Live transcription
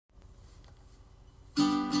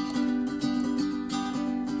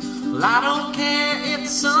Well, I don't care if the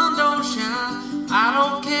sun don't shine, I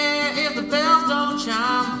don't care if the bells don't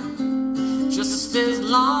chime, just as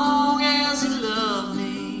long as you love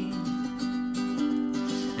me.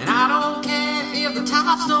 And I don't care if the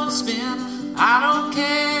tops don't spin, I don't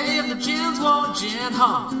care if the gins won't gin,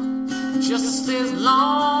 just as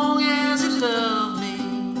long as you love me.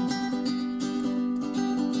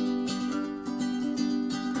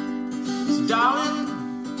 So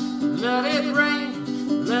darling, let it rain,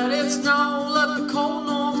 let it snow, let the cold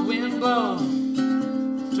north wind blow,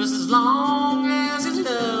 just as long as you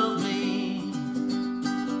love me.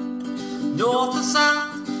 North or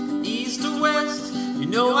south, east or west, you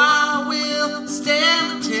know I will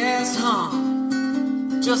stand the test,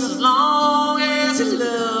 just as long as you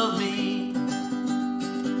love me.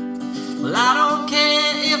 Well, I don't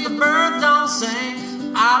care if the birds don't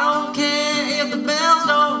sing, I don't care if the bells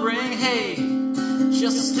don't ring, hey,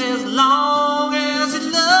 just as long as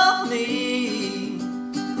you love me.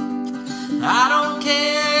 I don't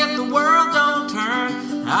care if the world don't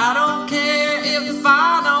turn, I don't care if the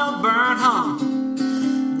fire don't burn,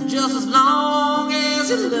 just as long as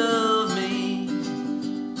you love me.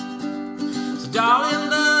 So darling,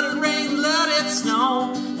 let it rain, let it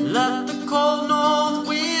snow, let the cold north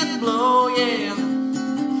wind blow, yeah,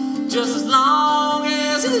 just as long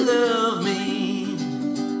as you love me.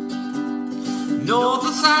 North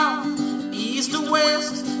or south, east or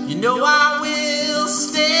west, you know I will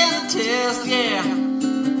stand the test, yeah,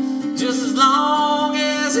 just as long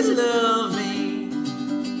as you love me.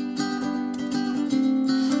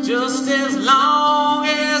 Just as long